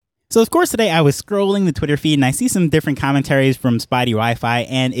So, of course, today I was scrolling the Twitter feed and I see some different commentaries from Spottie Wi-Fi,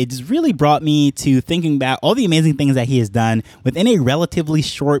 and it just really brought me to thinking about all the amazing things that he has done within a relatively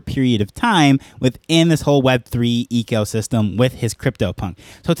short period of time within this whole Web3 ecosystem with his CryptoPunk.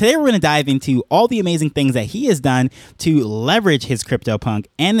 So today we're going to dive into all the amazing things that he has done to leverage his CryptoPunk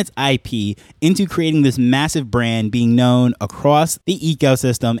and its IP into creating this massive brand being known across the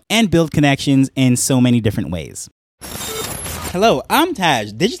ecosystem and build connections in so many different ways. Hello, I'm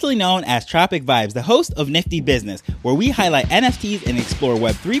Taj, digitally known as Tropic Vibes, the host of Nifty Business, where we highlight NFTs and explore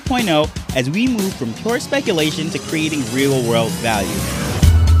Web 3.0 as we move from pure speculation to creating real-world value.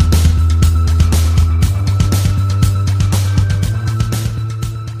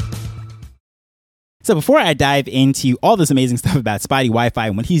 So before I dive into all this amazing stuff about Spottie Wi-Fi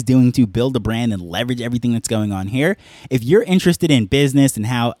and what he's doing to build a brand and leverage everything that's going on here, if you're interested in business and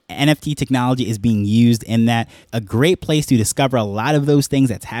how NFT technology is being used in that, a great place to discover a lot of those things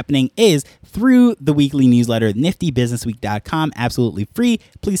that's happening is through the weekly newsletter, niftybusinessweek.com, absolutely free.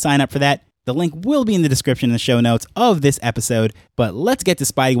 Please sign up for that. The link will be in the description and the show notes of this episode, but let's get to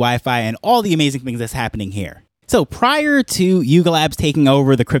Spottie Wi-Fi and all the amazing things that's happening here. So prior to Yuga Labs taking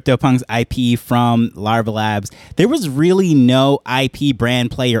over the CryptoPunks IP from Larva Labs, there was really no IP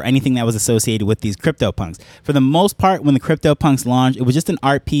brand play or anything that was associated with these CryptoPunks. For the most part, when the CryptoPunks launched, it was just an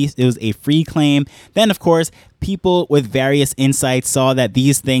art piece. It was a free claim. Then, of course, people with various insights saw that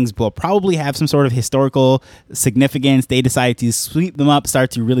these things will probably have some sort of historical significance. They decided to sweep them up, start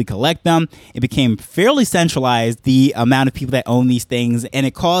to really collect them. It became fairly centralized, the amount of people that own these things, and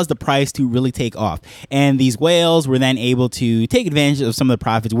it caused the price to really take off. And these whales were then able to take advantage of some of the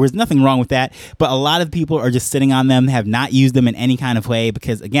profits. There's nothing wrong with that, but a lot of people are just sitting on them, have not used them in any kind of way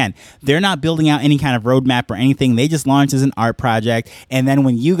because, again, they're not building out any kind of roadmap or anything. They just launched as an art project, and then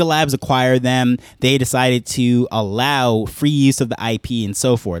when Yuga Labs acquired them, they decided to allow free use of the IP and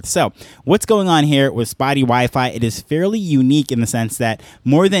so forth. So what's going on here with Spottie Wi-Fi? It is fairly unique in the sense that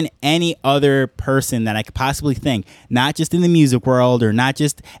more than any other person that I could possibly think, not just in the music world or not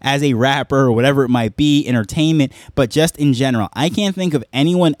just as a rapper or whatever it might be, entertainment, but just in general, I can't think of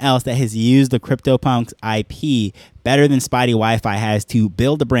anyone else that has used the CryptoPunks IP better than Spottie Wi-Fi has to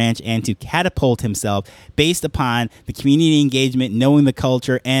build a branch and to catapult himself based upon the community engagement, knowing the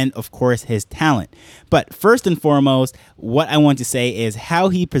culture, and of course his talent. But first and foremost, what I want to say is how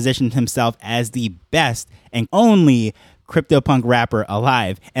he positioned himself as the best and only CryptoPunk rapper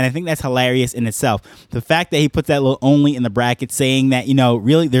alive. And I think that's hilarious in itself. The fact that he puts that little only in the bracket saying that,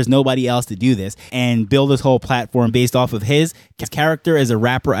 really there's nobody else to do this and build this whole platform based off of his character as a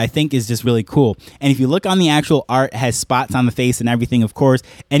rapper, I think is just really cool. And if you look on the actual art, it has spots on the face and everything. Of course,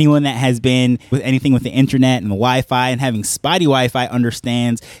 anyone that has been with anything with the internet and the Wi-Fi and having Spottie Wi-Fi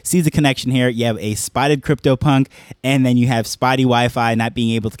understands, sees the connection here. You have a spotted CryptoPunk and then you have Spottie Wi-Fi not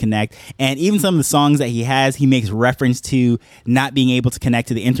being able to connect. And even some of the songs that he has, he makes reference to not being able to connect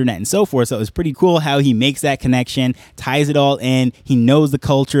to the internet and so forth. So it was pretty cool how he makes that connection, ties it all in. He knows the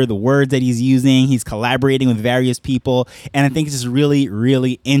culture, the words that he's using. He's collaborating with various people. And I think it's just really,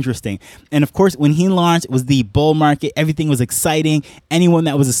 really interesting. And of course, when he launched, it was the bull market. Everything was exciting. Anyone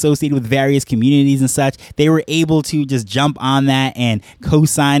that was associated with various communities and such, they were able to just jump on that and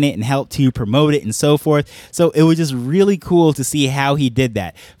co-sign it and help to promote it and so forth. So it was just really cool to see how he did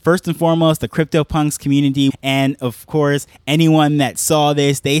that. First and foremost, the CryptoPunks community. And of course, anyone that saw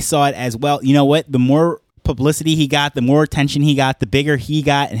this, they saw it as well. You know what? The more publicity he got, the more attention he got, the bigger he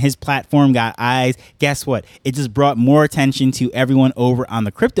got, and his platform got eyes. Guess what? It just brought more attention to everyone over on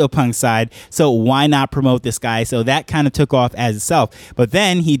the CryptoPunk side. So why not promote this guy? So that kind of took off as itself. But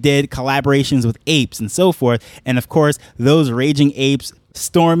then he did collaborations with apes and so forth. And of course, those raging apes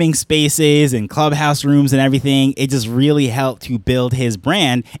storming spaces and clubhouse rooms and everything, it just really helped to build his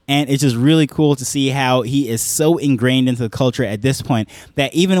brand. And it's just really cool to see how he is so ingrained into the culture at this point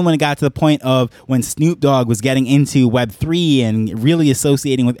that even when it got to the point of when Snoop Dogg was getting into Web3 and really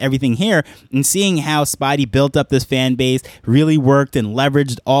associating with everything here and seeing how Spottie built up this fan base, really worked and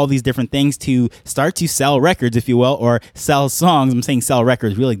leveraged all these different things to start to sell records, if you will, or sell songs. I'm saying sell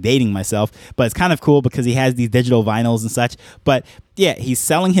records, really dating myself, but it's kind of cool because he has these digital vinyls and such. But yeah, he's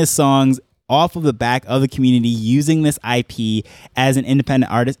selling his songs off of the back of the community using this IP as an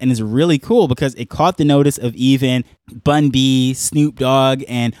independent artist. And it's really cool because it caught the notice of even Bun B, Snoop Dogg,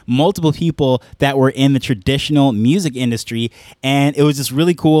 and multiple people that were in the traditional music industry. And it was just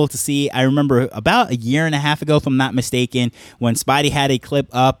really cool to see. I remember about a year and a half ago, if I'm not mistaken, when Spottie had a clip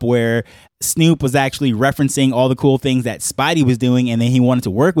up where Snoop was actually referencing all the cool things that Spottie was doing, and then he wanted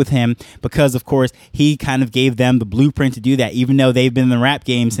to work with him because, of course, he kind of gave them the blueprint to do that, even though they've been in the rap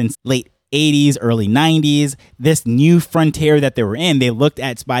game since late 80s, early 90s, this new frontier that they were in, they looked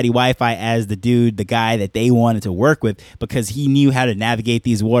at Spottie Wi-Fi as the guy that they wanted to work with because he knew how to navigate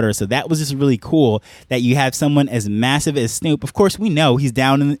these waters. So that was just really cool that you have someone as massive as Snoop. Of course, we know he's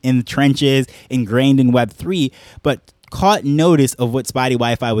down in the trenches, ingrained in Web3, but caught notice of what Spottie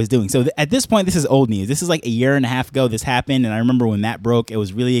Wi-Fi was doing. So at this point, this is old news. This is like a year and a half ago this happened, and I remember when that broke, it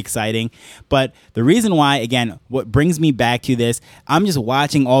was really exciting. But the reason why, again, what brings me back to this, I'm just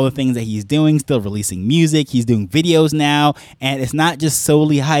watching all the things that he's doing, still releasing music, he's doing videos now, and it's not just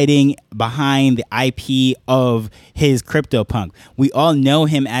solely hiding behind the IP of his CryptoPunk. We all know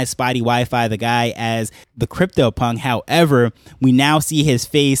him as Spottie Wi-Fi, the guy as the CryptoPunk. However, we now see his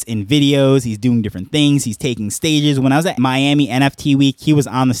face in videos. He's doing different things. He's taking stages. When I was at Miami NFT Week, he was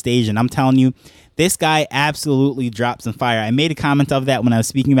on the stage, and I'm telling you, this guy absolutely dropped some fire. I made a comment of that when I was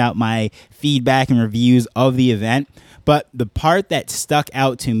speaking about my feedback and reviews of the event. But the part that stuck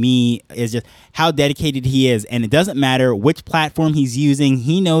out to me is just how dedicated he is. And it doesn't matter which platform he's using.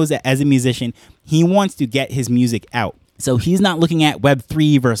 He knows that as a musician, he wants to get his music out. So he's not looking at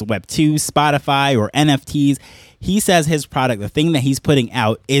Web3 versus Web2, Spotify, or NFTs. He says his product, the thing that he's putting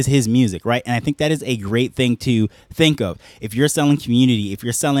out, is his music, right? And I think that is a great thing to think of. If you're selling community, if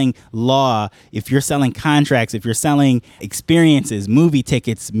you're selling law, if you're selling contracts, if you're selling experiences, movie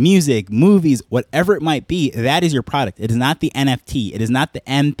tickets, music, movies, whatever it might be, that is your product. It is not the NFT. It is not the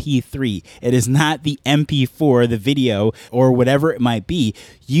MP3. It is not the MP4, the video, or whatever it might be.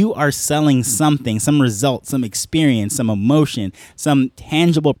 You are selling something, some result, some experience, some emotion, some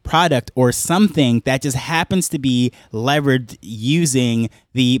tangible product, or something that just happens to be leveraged using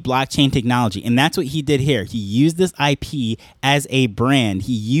the blockchain technology. And that's what he did here. He used this IP as a brand.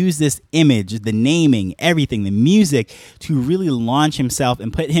 He used this image, the naming, everything, the music, to really launch himself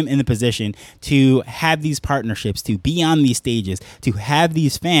and put him in the position to have these partnerships, to be on these stages, to have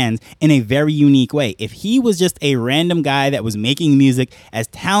these fans in a very unique way. If he was just a random guy that was making music, as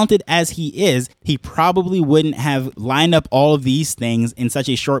talented as he is, he probably wouldn't have lined up all of these things in such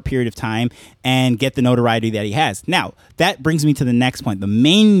a short period of time and get the notoriety that he has. Now, that brings me to the next point. The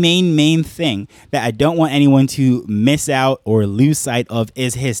main thing that I don't want anyone to miss out or lose sight of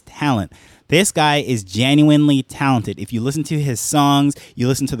is his talent. This guy is genuinely talented. If you listen to his songs, you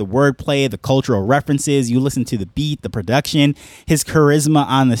listen to the wordplay, the cultural references, you listen to the beat, the production, his charisma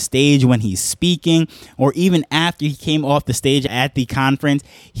on the stage when he's speaking, or even after he came off the stage at the conference,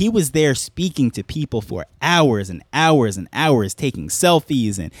 he was there speaking to people for hours and hours and hours, taking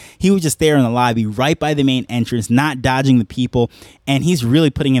selfies, and he was just there in the lobby right by the main entrance, not dodging the people, and he's really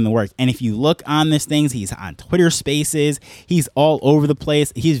putting in the work. And if you look on this thing, he's on Twitter Spaces, he's all over the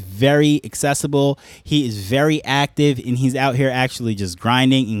place, he's very accessible, he is very active, and he's out here actually just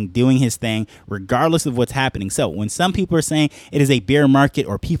grinding and doing his thing regardless of what's happening. So when some people are saying it is a bear market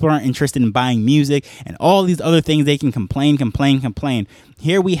or people aren't interested in buying music and all these other things, they can complain.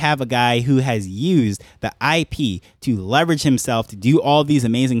 Here we have a guy who has used the IP to leverage himself to do all these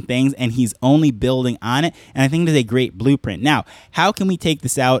amazing things, and he's only building on it. And I think it is a great blueprint. Now, how can we take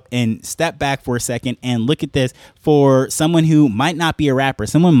this out and step back for a second and look at this for someone who might not be a rapper,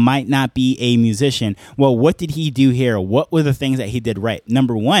 someone might not be a musician? Well, what did he do here? What were the things that he did right?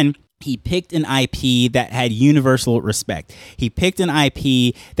 Number one, he picked an IP that had universal respect. He picked an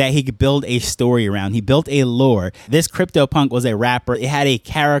IP that he could build a story around. He built a lore. This CryptoPunk was a rapper. It had a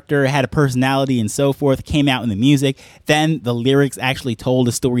character, it had a personality, and so forth. It came out in the music. Then the lyrics actually told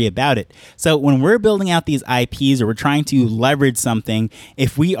a story about it. So when we're building out these IPs or we're trying to leverage something,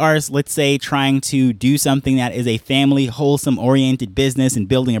 if we are, let's say, trying to do something that is a family, wholesome, oriented business and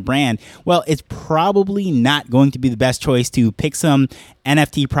building a brand, well, it's probably not going to be the best choice to pick some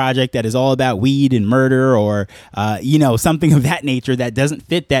NFT project that is all about weed and murder or, something of that nature that doesn't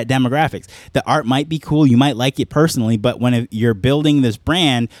fit that demographics. The art might be cool. You might like it personally, but when you're building this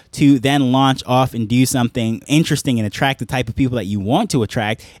brand to then launch off and do something interesting and attract the type of people that you want to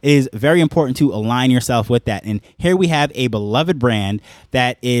attract, it is very important to align yourself with that. And here we have a beloved brand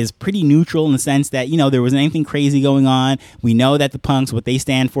that is pretty neutral in the sense that, there wasn't anything crazy going on. We know that the punks, what they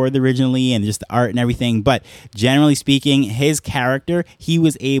stand for originally and just the art and everything. But generally speaking, his character, he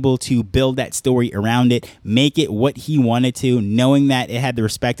was able to build that story around it, make it what he wanted to, knowing that it had the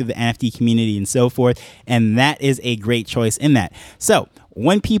respect of the NFT community and so forth. And that is a great choice in that. So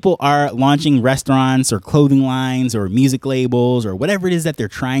when people are launching restaurants or clothing lines or music labels or whatever it is that they're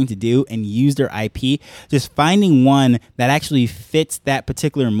trying to do and use their IP, just finding one that actually fits that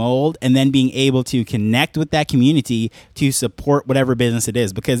particular mold and then being able to connect with that community to support whatever business it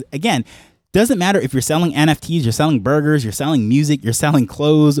is. Because again, Doesn't matter if you're selling NFTs, you're selling burgers, you're selling music, you're selling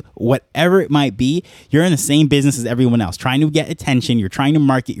clothes, whatever it might be, you're in the same business as everyone else, trying to get attention, you're trying to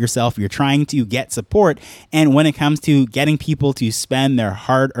market yourself, you're trying to get support. And when it comes to getting people to spend their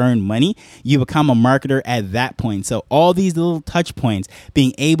hard-earned money, you become a marketer at that point. So all these little touch points,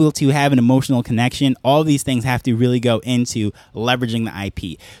 being able to have an emotional connection, all these things have to really go into leveraging the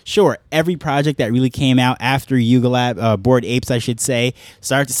IP. Sure, every project that really came out after Yuga Lab, Bored Apes, I should say,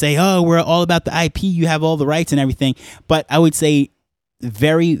 start to say, oh, we're all about the IP, you have all the rights and everything. But I would say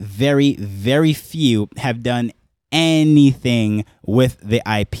very, very, very few have done anything with the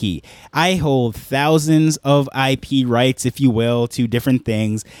IP. I hold thousands of IP rights, if you will, to different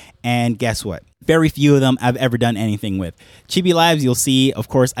things. And guess what? Very few of them I've ever done anything with. Chibi Lives, you'll see, of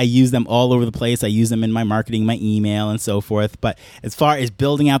course, I use them all over the place. I use them in my marketing, my email, and so forth. But as far as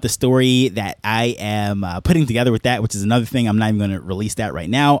building out the story that I am putting together with that, which is another thing, I'm not even going to release that right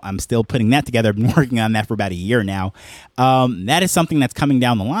now. I'm still putting that together. I've been working on that for about a year now. That is something that's coming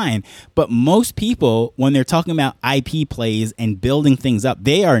down the line. But most people, when they're talking about IP plays and building things up,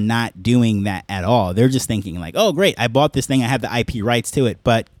 they are not doing that at all. They're just thinking like, oh, great, I bought this thing. I have the IP rights to it,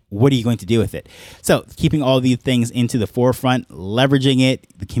 but what are you going to do with it? So keeping all these things into the forefront, leveraging it,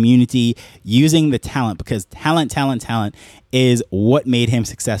 the community, using the talent, because talent is what made him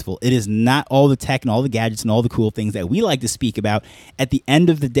successful. It is not all the tech and all the gadgets and all the cool things that we like to speak about. At the end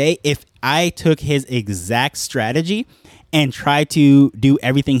of the day, if I took his exact strategy and tried to do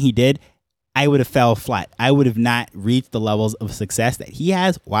everything he did, I would have fell flat. I would have not reached the levels of success that he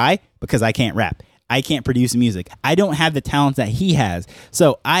has. Why? Because I can't rap. I can't produce music. I don't have the talents that he has.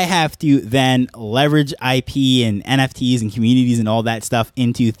 So I have to then leverage IP and NFTs and communities and all that stuff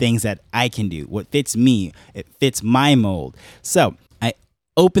into things that I can do. What fits me, it fits my mold. So I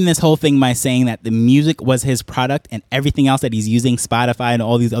open this whole thing by saying that the music was his product and everything else that he's using, Spotify and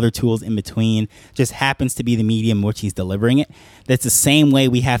all these other tools in between, just happens to be the medium in which he's delivering it. That's the same way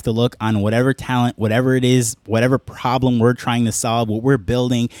we have to look on whatever talent, whatever it is, whatever problem we're trying to solve, what we're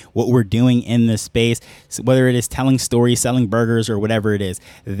building, what we're doing in this space, whether it is telling stories, selling burgers, or whatever it is.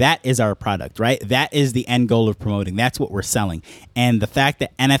 That is our product, right? That is the end goal of promoting. That's what we're selling. And the fact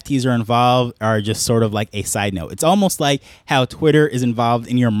that NFTs are involved are just sort of like a side note. It's almost like how Twitter is involved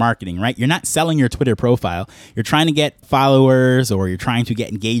in your marketing, right? You're not selling your Twitter profile. You're trying to get followers or you're trying to get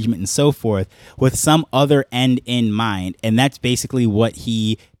engagement and so forth with some other end in mind. And that's basically what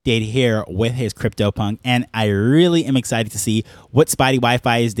he did here with his CryptoPunk. And I really am excited to see what Spottie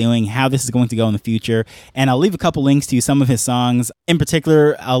Wi-Fi is doing, how this is going to go in the future. And I'll leave a couple links to some of his songs. In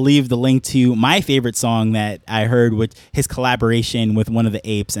particular, I'll leave the link to my favorite song that I heard with his collaboration with one of the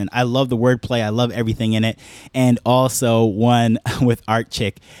apes. And I love the wordplay. I love everything in it. And also one with Art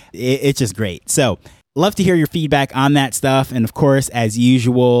Chick. It's just great. So love to hear your feedback on that stuff. And of course, as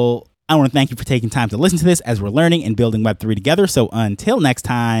usual, I want to thank you for taking time to listen to this as we're learning and building Web3 together. So until next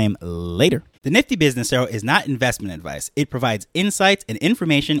time, later. The Nifty Business Arrow is not investment advice. It provides insights and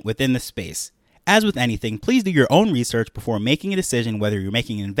information within the space. As with anything, please do your own research before making a decision whether you're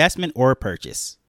making an investment or a purchase.